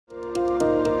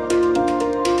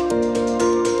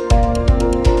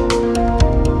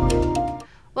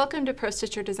Welcome to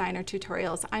ProStitcher Designer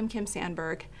Tutorials. I'm Kim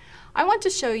Sandberg. I want to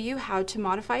show you how to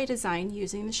modify a design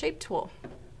using the Shape tool.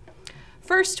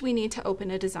 First, we need to open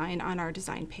a design on our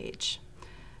design page.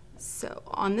 So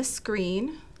on the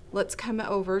screen, let's come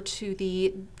over to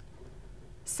the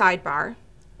sidebar,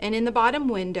 and in the bottom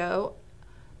window,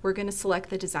 we're going to select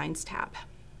the Designs tab.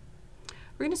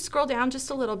 We're going to scroll down just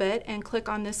a little bit and click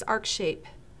on this arc shape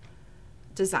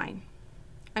design.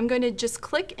 I'm going to just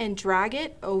click and drag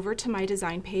it over to my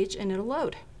design page and it'll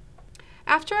load.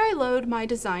 After I load my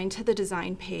design to the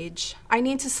design page, I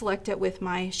need to select it with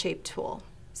my Shape tool.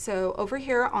 So over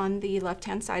here on the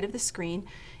left-hand side of the screen,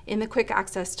 in the Quick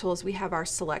Access Tools, we have our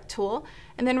Select tool,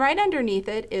 and then right underneath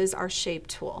it is our Shape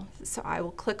tool. So I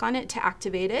will click on it to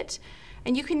activate it,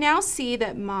 and you can now see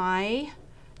that my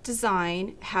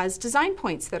design has design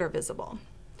points that are visible.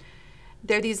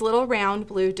 They're these little round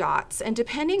blue dots, and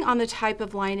depending on the type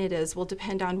of line it is will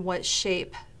depend on what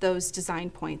shape those design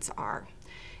points are.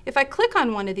 If I click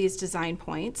on one of these design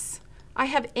points, I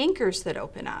have anchors that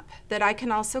open up that I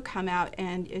can also come out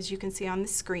and, as you can see on the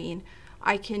screen,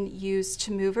 I can use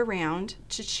to move around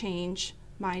to change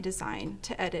my design,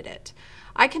 to edit it.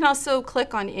 I can also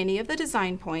click on any of the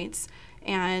design points,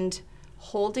 and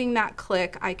holding that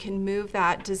click, I can move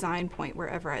that design point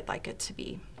wherever I'd like it to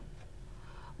be.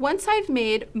 Once I've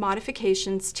made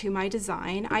modifications to my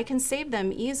design, I can save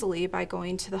them easily by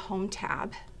going to the Home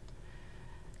tab,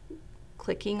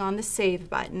 clicking on the Save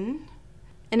button,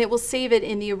 and it will save it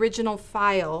in the original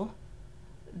file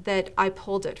that I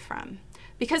pulled it from.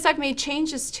 Because I've made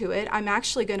changes to it, I'm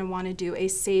actually going to want to do a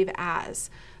Save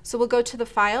As. So we'll go to the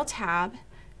File tab,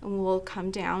 and we'll come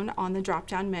down on the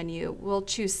drop-down menu. We'll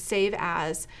choose Save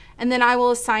As, and then I will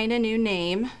assign a new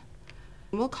name.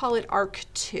 We'll call it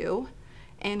ARC2.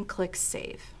 And click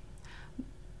Save.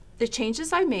 The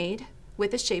changes I made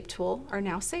with the Shape tool are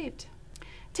now saved.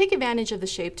 Take advantage of the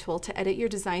Shape tool to edit your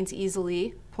designs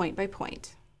easily, point by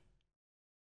point.